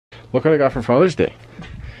Look what I got for Father's Day.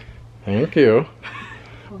 Thank you.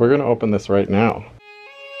 We're gonna open this right now.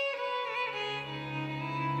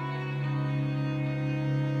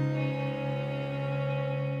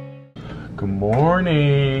 Good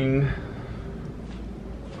morning.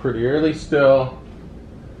 Pretty early still.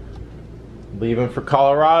 Leaving for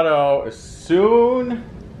Colorado as soon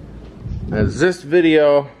as this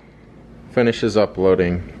video finishes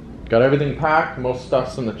uploading. Got everything packed, most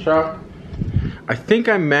stuff's in the truck. I think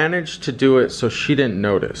I managed to do it so she didn't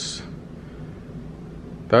notice.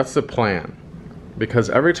 That's the plan. Because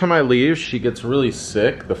every time I leave, she gets really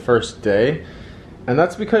sick the first day. And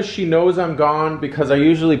that's because she knows I'm gone, because I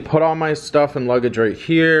usually put all my stuff and luggage right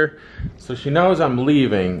here. So she knows I'm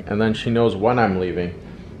leaving, and then she knows when I'm leaving.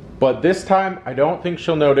 But this time, I don't think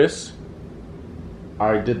she'll notice.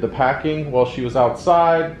 I did the packing while she was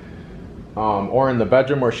outside, or in the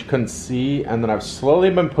bedroom where she couldn't see, and then I've slowly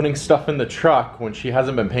been putting stuff in the truck when she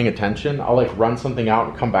hasn't been paying attention. I'll like run something out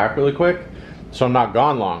and come back really quick, so I'm not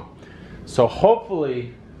gone long. So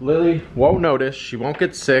hopefully Lily won't notice, she won't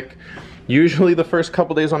get sick. Usually the first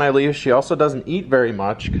couple days when I leave, she also doesn't eat very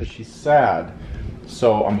much because she's sad.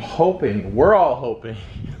 So I'm hoping, we're all hoping,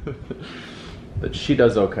 that she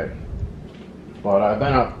does okay. But I've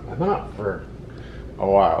been up for a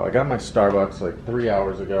while. I got my Starbucks like 3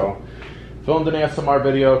 hours ago. Filmed an ASMR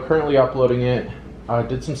video, currently uploading it. I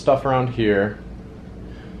did some stuff around here.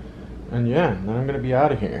 And yeah, then I'm gonna be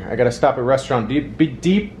out of here. I gotta stop at Restaurant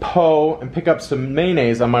Depot and pick up some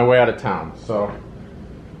mayonnaise on my way out of town. So,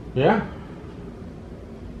 yeah.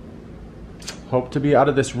 Hope to be out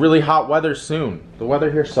of this really hot weather soon. The weather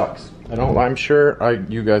here sucks. I'm sure I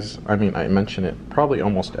mention it probably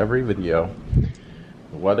almost every video.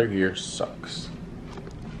 The weather here sucks.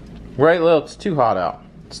 Right, Lil? It's too hot out.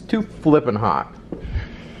 It's too flippin' hot.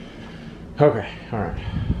 Okay, alright.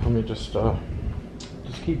 Let me just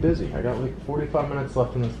keep busy. I got like 45 minutes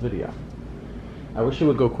left in this video. I wish it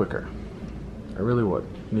would go quicker. I really would.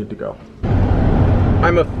 Need to go.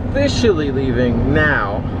 I'm officially leaving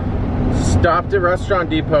now. Stopped at Restaurant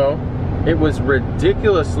Depot. It was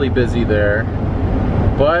ridiculously busy there,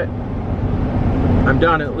 but I'm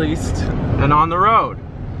done at least and on the road.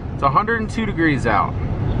 It's 102 degrees out,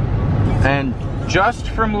 and just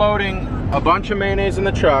from loading a bunch of mayonnaise in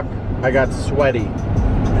the truck, I got sweaty.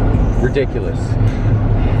 Ridiculous.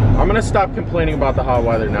 I'm gonna stop complaining about the hot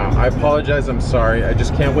weather now. I apologize, I'm sorry. I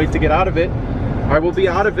just can't wait to get out of it. I will be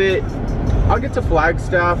out of it. I'll get to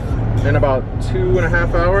Flagstaff in about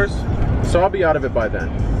 2.5 hours, so I'll be out of it by then.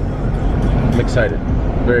 I'm excited,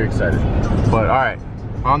 very excited. But all right,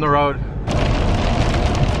 on the road.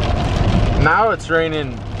 Now it's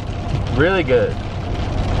raining really good.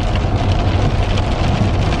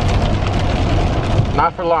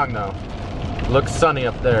 Not for long though. Looks sunny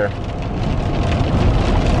up there.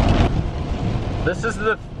 This is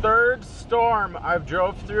the 3rd storm I've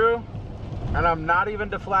drove through, and I'm not even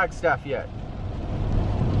to Flagstaff yet.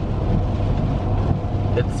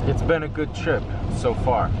 It's been a good trip so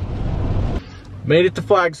far. Made it to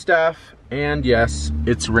Flagstaff, and yes,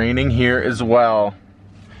 it's raining here as well.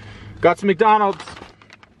 Got some McDonald's,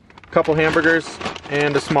 a couple hamburgers,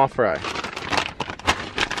 and a small fry.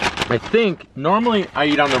 I think normally I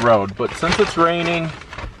eat on the road, but since it's raining,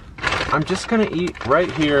 I'm just gonna eat right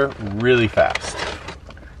here really fast.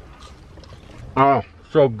 Oh,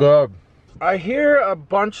 so good. I hear a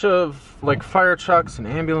bunch of like fire trucks and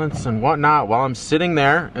ambulance and whatnot while I'm sitting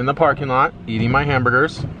there in the parking lot eating my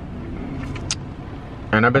hamburgers.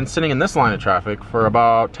 And I've been sitting in this line of traffic for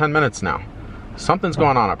about 10 minutes now. Something's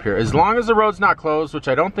going on up here. As long as the road's not closed, which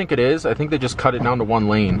I don't think it is. I think they just cut it down to 1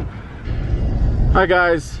 lane. Hi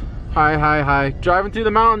guys. Hi. Driving through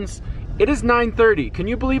the mountains. It is 9:30. Can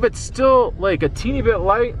you believe it's still like a teeny bit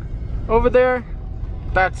light over there?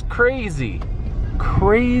 That's crazy.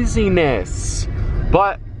 Craziness.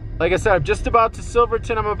 But like I said, I'm just about to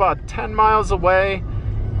Silverton. I'm about 10 miles away.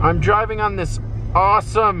 I'm driving on this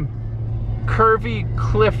awesome curvy,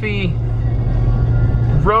 cliffy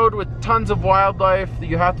road with tons of wildlife that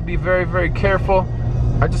you have to be very, very careful.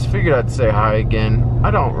 I just figured I'd say hi again.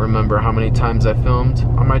 I don't remember how many times I filmed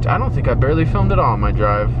on my, I don't think I barely filmed at all on my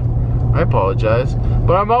drive. I apologize.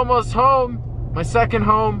 But I'm almost home. My second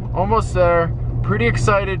home, almost there. Pretty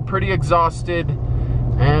excited, pretty exhausted.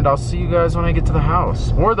 And I'll see you guys when I get to the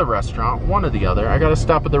house. Or the restaurant, one or the other. I gotta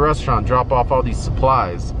stop at the restaurant, drop off all these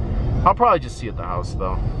supplies. I'll probably just see you at the house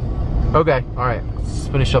though. Okay, alright, let's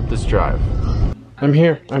finish up this drive. I'm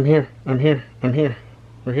here. We're here.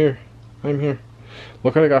 I'm here.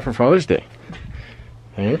 Look what I got for Father's Day.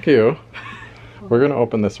 Thank you. We're gonna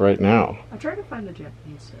open this right now. I tried to find the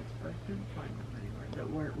Japanese sets, but I couldn't find them anywhere that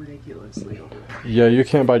weren't ridiculously over. Yeah, you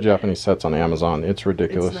can't buy Japanese sets on Amazon. It's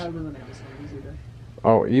ridiculous. It's not even on Amazon, it's eBay.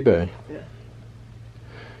 Oh, eBay. Yeah.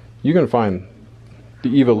 You can find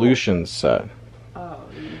the Evolution set. Oh,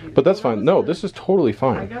 But that's fine. No, this is totally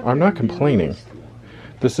fine. I'm not complaining.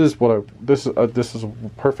 This is what I, this is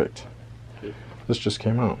perfect. This just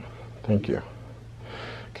came out. Thank you.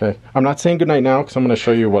 Okay, I'm not saying goodnight now because I'm going to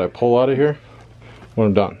show you what I pull out of here when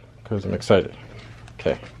I'm done because I'm excited.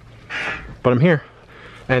 Okay, but I'm here,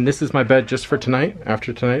 and this is my bed just for tonight.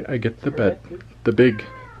 After tonight, I get the bed, the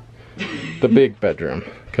big bedroom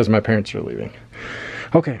because my parents are leaving.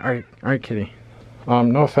 Okay, all right, kitty.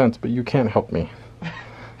 No offense, but you can't help me.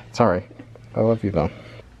 Sorry, I love you though.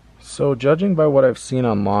 So judging by what I've seen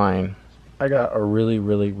online, I got a really,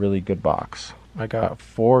 really, really good box. I got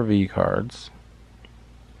 4 V cards.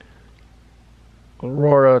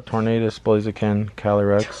 Aurora, Tornadus, Blaziken,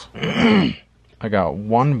 Calyrex. I got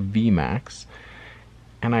 1 V Max.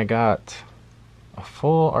 And I got a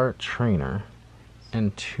full art trainer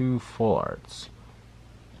and 2 full arts.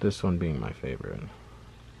 This one being my favorite.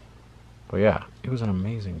 But yeah, it was an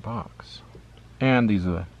amazing box. And these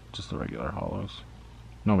are just the regular hollows.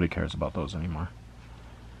 Nobody cares about those anymore.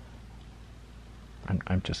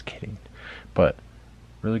 I'm just kidding. But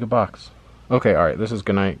really good box. Okay, alright, this is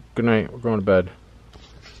good night. Good night. We're going to bed.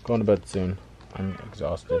 Going to bed soon. I'm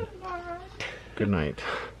exhausted. Good night.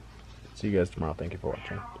 See you guys tomorrow. Thank you for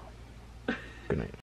watching. Good night.